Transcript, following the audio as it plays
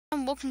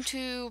everyone, welcome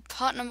to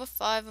part number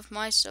 5 of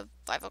my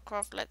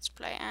Survivalcraft Let's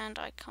Play, and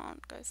I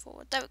can't go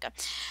forward. There we go.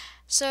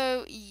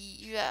 So,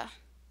 yeah,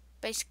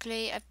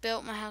 basically, I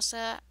built my house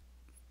there.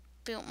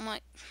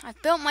 I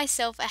built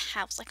myself a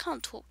house. I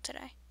can't talk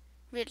today,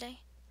 really.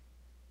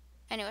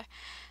 Anyway,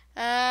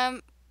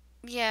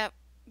 yeah,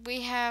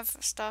 we have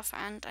stuff,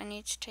 and I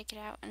need to take it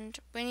out, and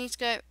we need to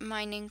go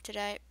mining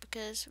today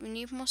because we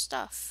need more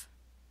stuff.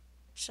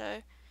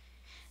 So,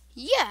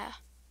 yeah.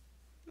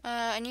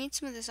 I need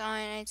some of this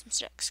iron, I need some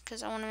sticks,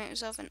 because I want to make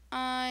myself an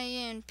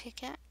iron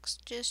pickaxe,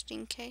 just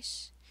in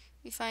case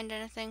we find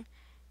anything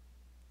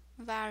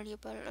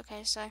valuable.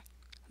 Okay, so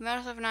we made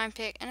ourselves an iron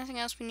pick. Anything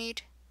else we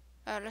need?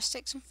 Let's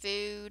take some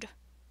food.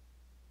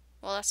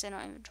 Well, that's in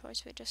our inventory,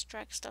 so we just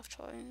drag stuff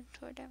to our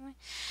inventory, don't we?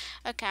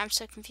 Okay, I'm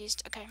so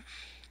confused. Okay,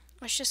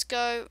 let's just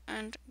go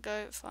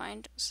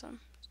find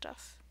some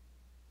stuff.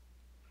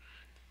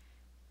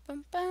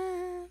 Bum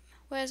bum.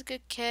 Where's a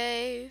good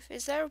cave?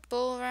 Is there a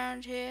bull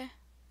around here?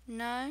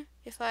 No?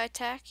 If I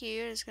attack you,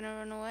 you're just gonna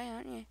run away,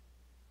 aren't you?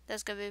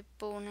 There's gonna be a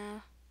bull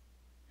now.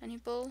 Any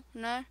bull?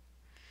 No?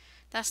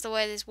 That's the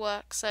way this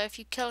works. So if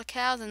you kill a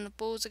cow, then the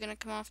bulls are gonna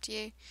come after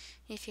you.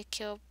 If you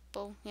kill a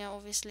bull, you know,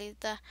 obviously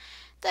they're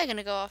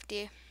gonna go after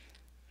you.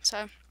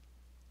 So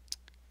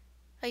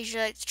I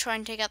usually like to try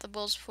and take out the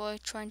bulls before I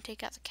try and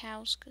take out the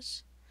cows,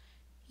 because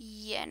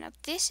yeah, now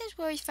this is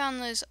where we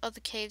found those other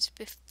caves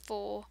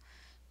before.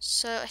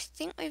 So I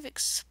think we've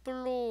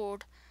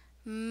explored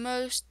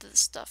most of the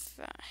stuff.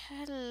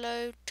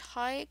 Hello,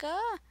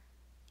 tiger.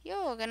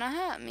 You're gonna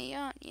hurt me,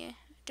 aren't you?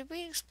 Did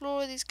we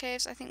explore these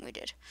caves? I think we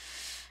did.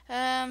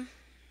 I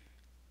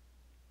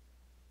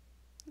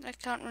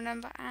can't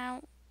remember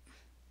how.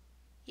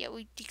 Yeah,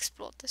 we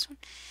explored this one.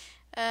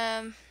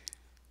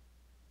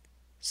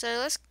 So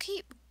let's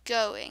keep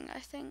going, I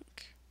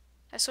think.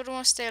 I sort of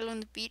want to stay along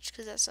the beach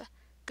because that's a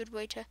good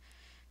way to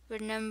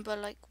remember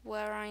like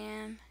where I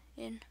am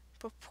in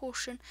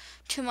proportion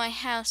to my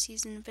house,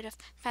 using a bit of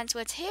fancy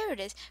words. Here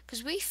it is,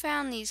 because we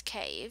found these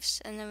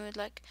caves and then we're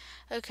like,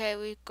 okay,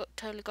 we've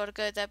totally got to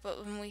go there, but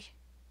when we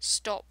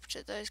stopped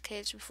at those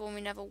caves before,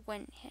 we never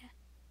went here.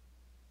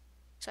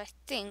 So I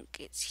think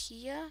it's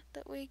here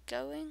that we're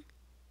going.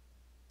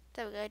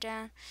 There we go,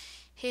 down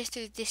here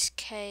through this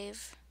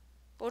cave.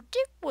 Or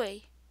did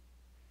we?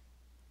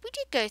 We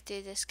did go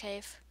through this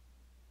cave.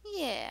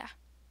 Yeah,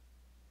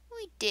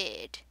 we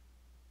did.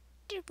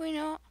 Did we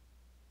not?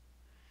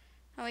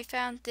 And we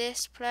found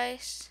this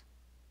place.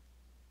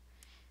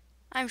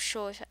 I'm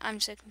sure, I'm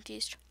so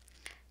confused.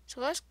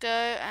 So let's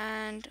go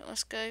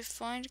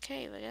find a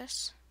cave, I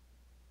guess.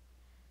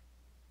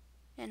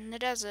 In the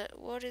desert.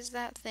 What is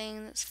that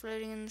thing that's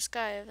floating in the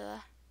sky over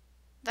there?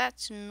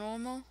 That's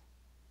normal.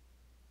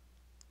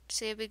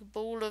 See a big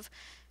ball of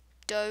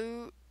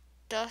dough,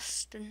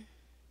 dust and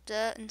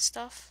dirt and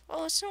stuff.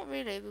 Oh, it's not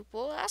really a big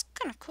ball. That's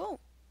kind of cool.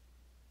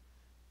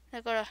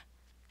 I gotta...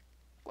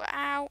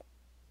 Wow.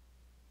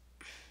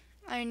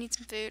 I need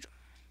some food.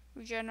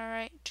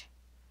 Regenerate.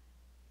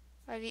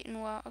 I've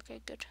eaten well. Okay,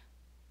 good.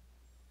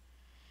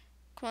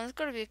 Come on, there's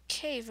gotta be a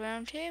cave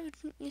around here,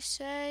 wouldn't you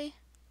say?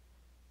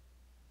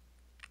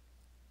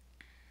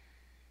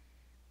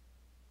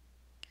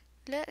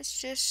 Let's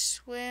just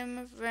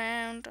swim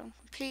around. I'm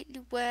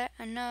completely wet.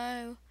 I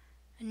know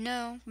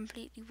I'm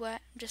completely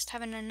wet. I'm just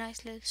having a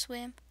nice little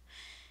swim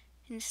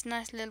in this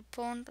nice little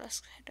pond.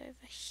 Let's head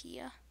over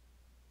here.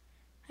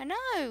 I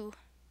know.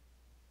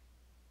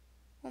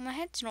 Well, my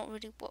head's not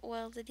really wet.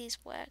 Well, it is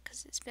wet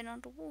because it's been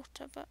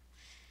underwater, but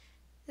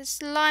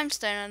there's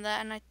limestone on there,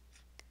 and I'm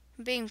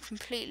being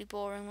completely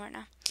boring right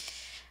now.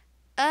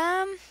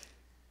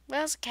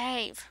 Where's a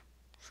cave?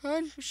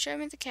 Show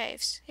me the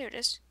caves. Here it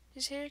is.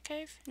 Is here a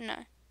cave?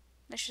 No.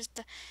 That's just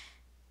the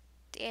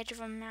edge of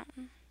a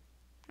mountain.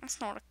 That's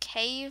not a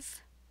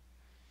cave.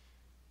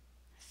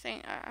 I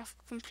think I've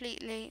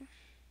completely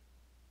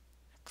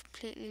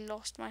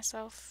lost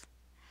myself.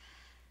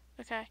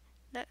 Okay,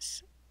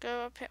 let's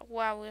go up here.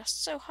 Wow, we are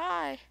so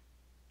high.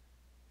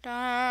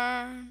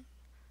 Dun,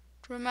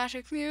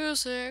 dramatic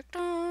music.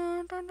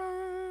 Dun, dun,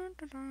 dun,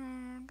 dun,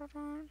 dun, dun,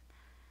 dun.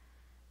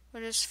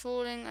 We're just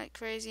falling like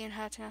crazy and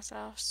hurting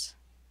ourselves.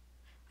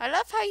 I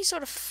love how you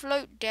sort of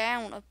float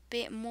down a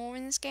bit more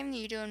in this game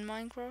than you do in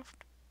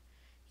Minecraft.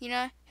 You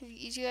know,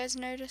 did you guys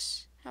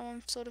notice how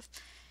I'm sort of...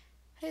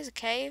 Here's a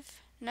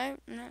cave. No,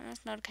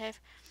 that's not a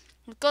cave.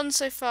 We've gone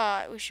so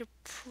far, we should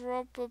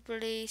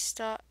probably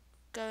start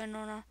going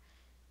on our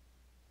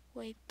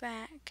way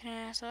back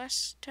now. So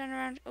let's turn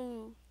around.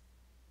 Ooh,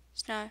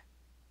 snow.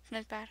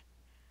 Snow's bad.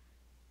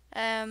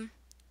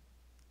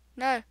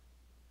 No.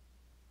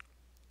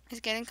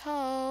 It's getting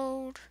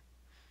cold.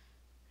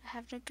 I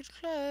have no good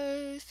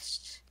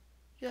clothes.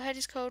 Your head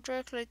is cold,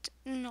 dry clothes.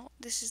 No,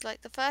 this is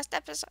like the first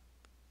episode.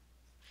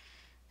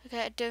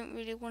 Okay, I don't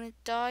really want to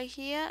die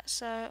here,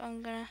 so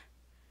I'm gonna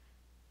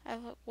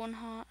have like 1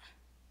 heart.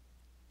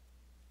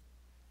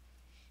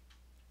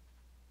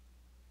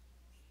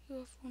 You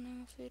have 1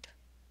 hour food.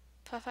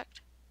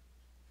 Perfect.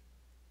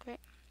 Great.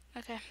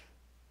 Okay.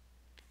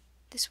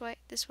 This way,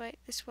 this way,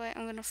 this way.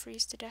 I'm gonna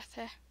freeze to death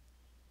here.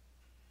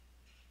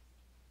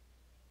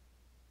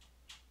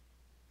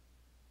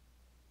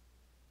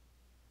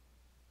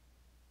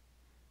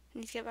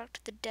 need to get back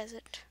to the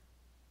desert.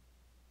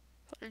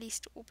 Or at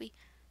least it will be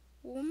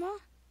warmer.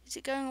 Is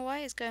it going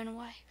away? It's going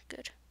away.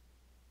 Good.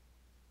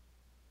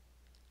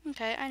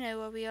 Okay, I know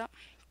where we are.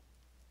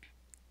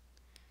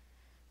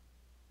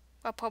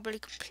 We're probably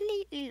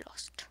completely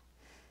lost.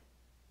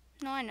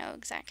 No, I know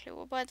exactly.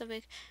 We're by the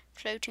big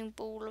floating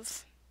ball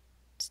of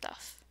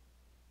stuff.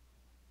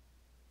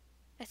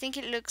 I think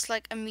it looks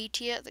like a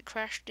meteor that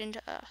crashed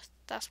into Earth.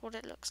 That's what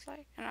it looks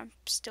like. And I'm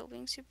still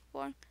being super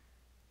boring.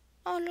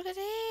 Oh, look at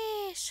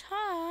this.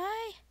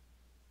 Hi.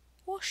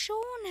 What's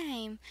your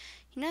name?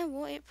 You know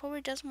what? It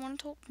probably doesn't want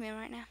to talk to me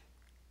right now.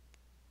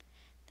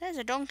 There's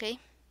a donkey.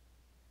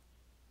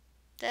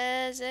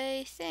 There's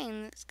a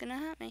thing that's gonna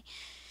hurt me.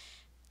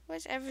 Why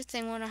does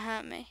everything want to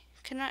hurt me?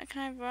 Can I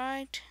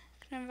ride?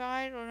 Can I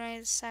ride or do I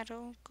need a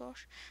saddle?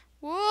 Gosh.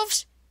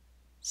 Wolves!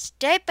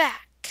 Stay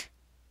back!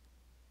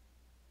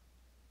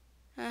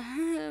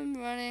 I'm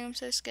running. I'm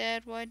so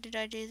scared. Why did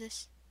I do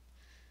this?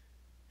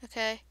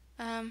 Okay.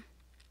 Can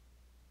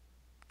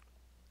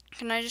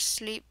I just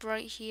sleep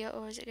right here,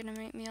 or is it gonna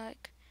make me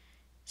like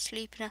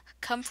sleep in a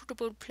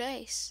comfortable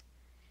place?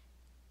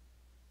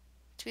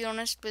 To be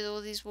honest, with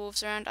all these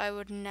wolves around, I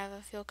would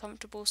never feel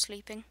comfortable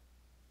sleeping.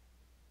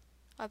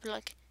 I'd be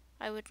like,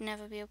 I would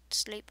never be able to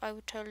sleep. I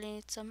would totally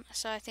need some.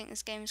 So I think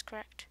this game is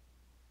correct.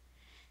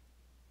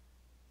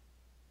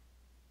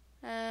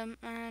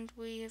 And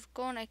we have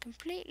gone a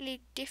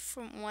completely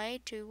different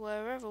way to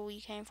wherever we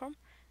came from,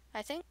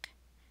 I think.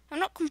 I'm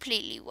not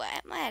completely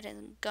wet. My head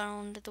hasn't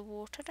gone under the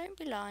water. Don't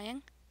be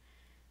lying.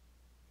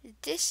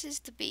 This is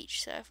the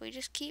beach, so if we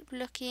just keep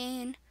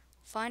looking,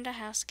 find our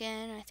house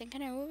again. I think I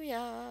know where we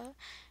are.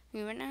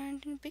 We went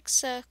around in a big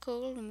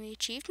circle and we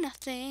achieved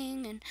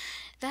nothing, and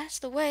that's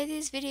the way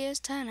these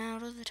videos turn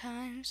out all the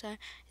time, so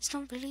it's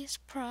not really a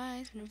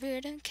surprise and I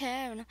really don't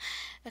care. And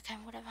okay,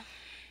 whatever.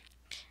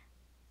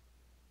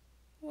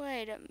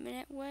 Wait a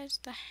minute, where's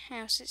the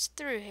house? It's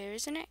through here,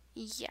 isn't it?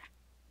 Yeah.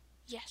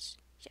 Yes.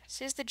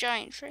 Here's the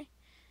giant tree.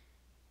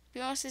 To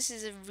be honest, this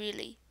is a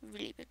really,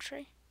 really big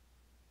tree.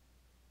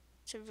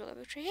 It's a really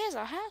big tree. Here's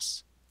our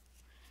house.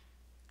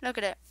 Look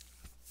at it.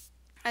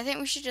 I think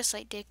we should just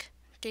like dig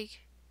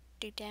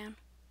down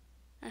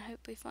and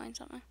hope we find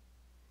something.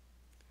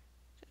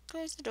 So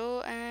close the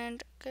door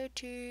and go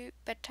to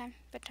bedtime.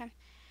 To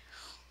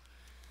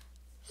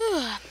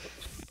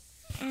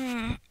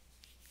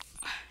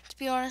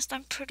be honest,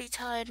 I'm pretty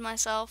tired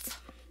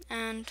myself,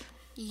 and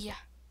yeah.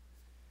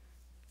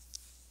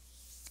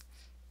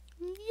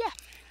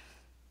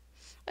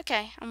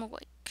 Okay, I'm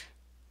awake.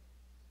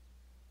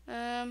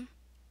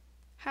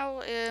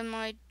 How am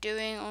I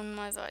doing on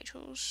my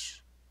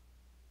vitals?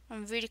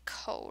 I'm really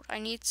cold. I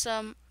need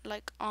some,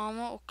 like,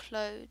 armor or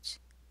clothes.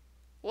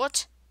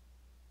 What?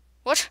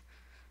 I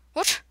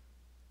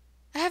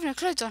have no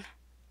clothes on.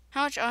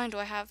 How much iron do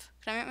I have?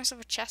 Can I make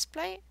myself a chest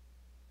plate?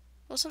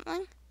 Or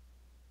something?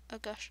 Oh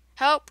gosh.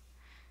 Help!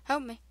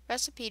 Help me.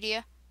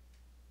 Recipedia.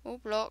 All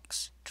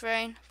blocks.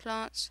 Terrain.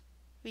 Plants.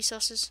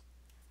 Resources.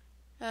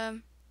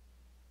 Where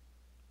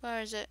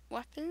is it?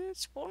 Weapons?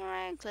 Spawn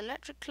rags?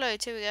 Electric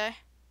clothes. Here we go.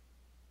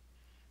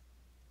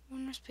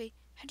 One recipe.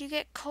 How do you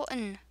get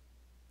cotton?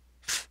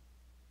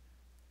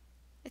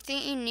 I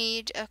think you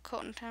need a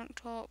cotton tank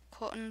top,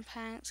 cotton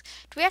pants.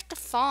 Do we have to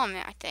farm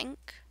it, I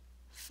think?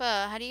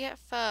 Fur. How do you get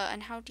fur?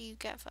 And how do you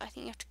get fur? I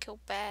think you have to kill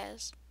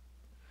bears.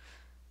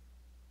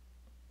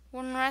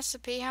 One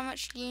recipe. How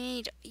much do you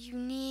need? You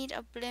need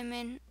a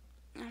blimmin'...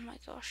 Oh my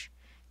gosh.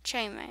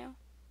 Chainmail.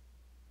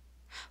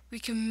 We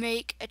can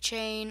make a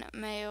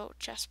chainmail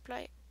chest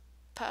plate.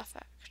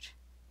 Perfect.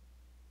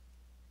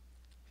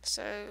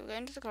 So we go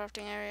into the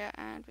crafting area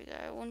and we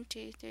go 1,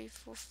 2, 3,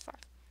 4, 5.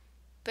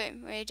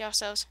 Boom, we made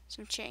ourselves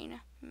some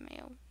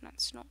chainmail.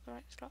 That's not the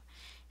right slot.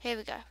 Here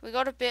we go. We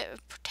got a bit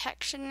of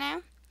protection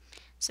now.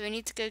 So we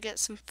need to go get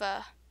some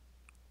fur.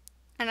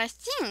 And I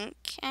think,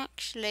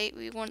 actually,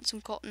 we want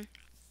some cotton.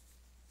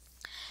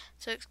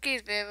 So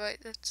excuse me if I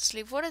have to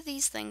sleep. What are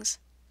these things?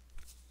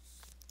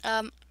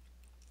 Give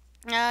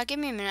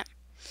me a minute.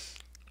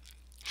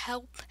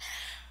 Help.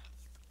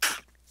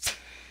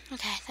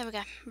 Okay, there we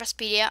go.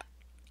 Recipedia.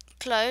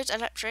 Clothes,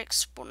 electrics,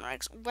 spawn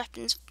rags,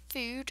 weapons,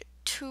 food,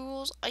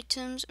 tools,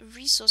 items,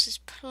 resources,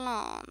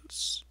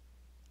 plants.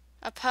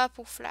 A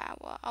purple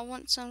flower. I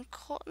want some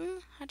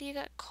cotton. How do you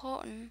get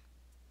cotton?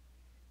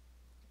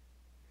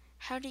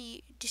 How do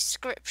you...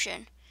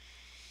 Description.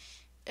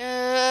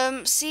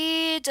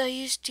 Seeds. I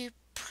used to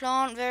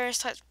plant various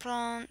types of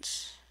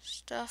plants.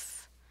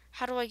 Stuff.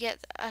 How do I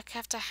get... I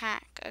have to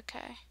hack.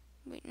 Okay.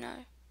 Wait,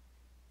 no.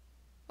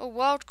 Oh,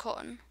 wild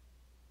cotton.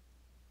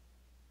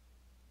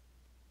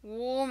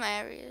 Warm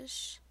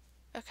areas.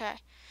 Okay.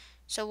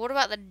 So what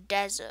about the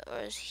desert? Or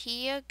is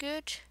here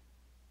good?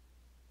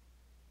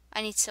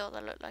 I need to see what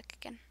they look like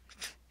again.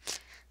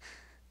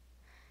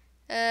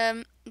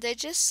 They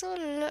just sort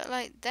of look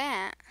like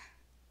that.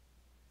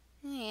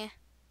 Yeah.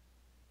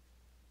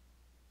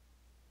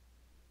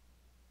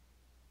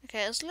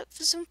 Okay, let's look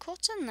for some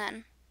cotton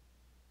then.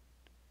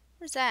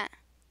 What is that?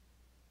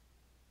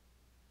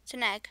 It's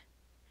an egg.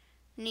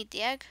 I need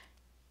the egg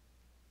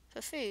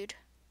for food.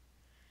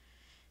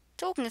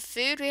 Talking of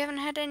food, we haven't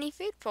had any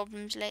food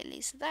problems lately,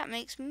 so that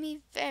makes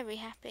me very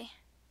happy.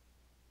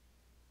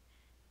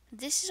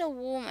 This is a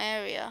warm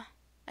area,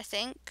 I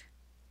think.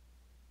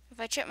 If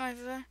I check my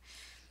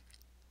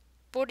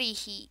body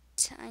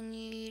heat, I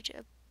need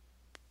a...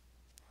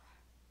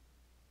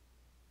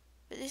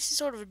 But this is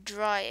sort of a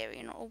dry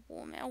area, not a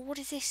warm area. Oh, what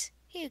is this?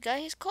 Here you go,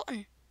 here's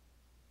cotton.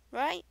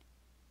 Right?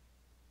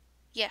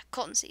 Yeah,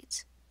 cotton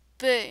seeds.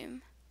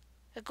 Boom.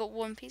 I've got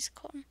one piece of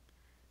cotton.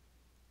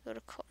 Got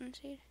a cotton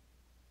seed.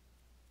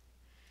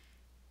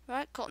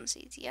 Right, cotton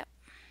seeds, yep.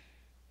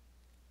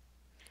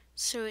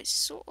 So it's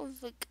sort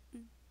of like...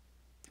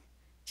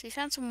 So we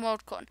found some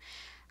wild cotton.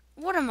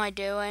 What am I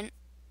doing?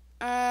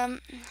 Let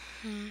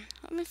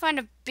me find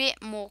a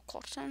bit more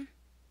cotton.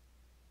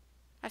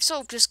 I've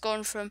sort of just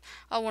gone from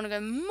I want to go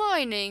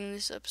mining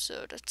this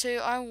episode to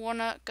I want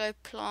to go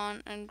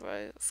plant and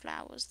grow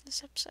flowers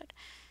this episode.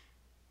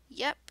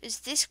 Yep,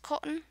 is this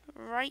cotton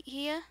right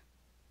here?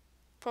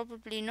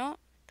 Probably not.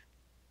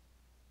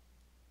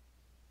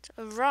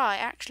 Rye,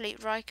 actually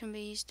rye can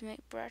be used to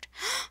make bread.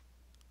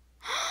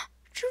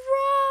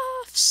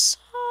 Giraffes!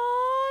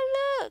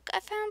 Oh look, I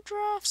found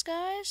giraffes,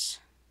 guys.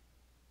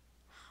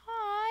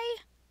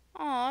 Hi.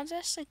 Oh,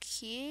 they're so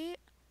cute.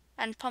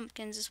 And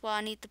pumpkins as well.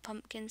 I need the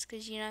pumpkins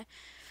because, you know,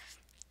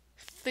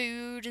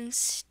 food and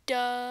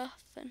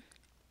stuff. And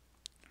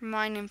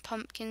mining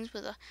pumpkins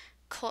with a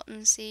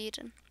cotton seed.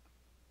 And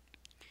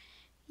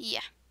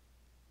yeah.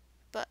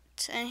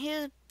 But, and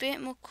here's a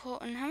bit more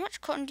cotton. How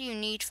much cotton do you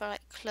need for,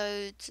 like,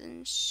 clothes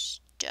and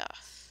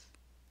stuff?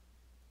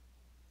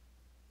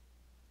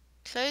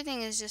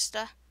 Clothing is just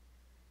a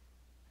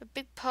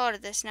big part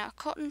of this now. A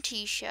cotton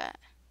t-shirt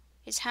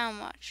is how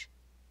much?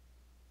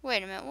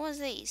 Wait a minute, what are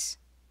these?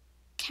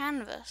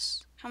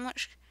 Canvas. How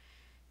much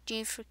do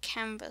you need for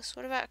canvas?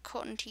 What about a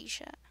cotton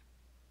t-shirt?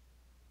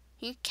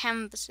 You need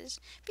canvases,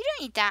 but you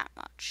don't need that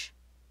much.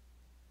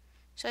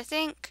 So I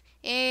think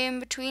in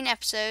between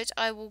episodes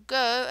I will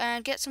go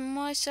and get some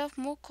myself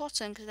more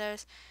cotton because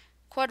there's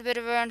quite a bit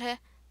of around here.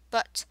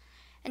 But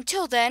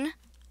until then,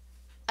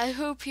 I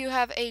hope you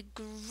have a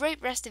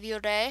great rest of your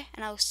day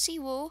and I will see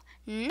you all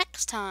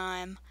next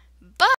time. Bye!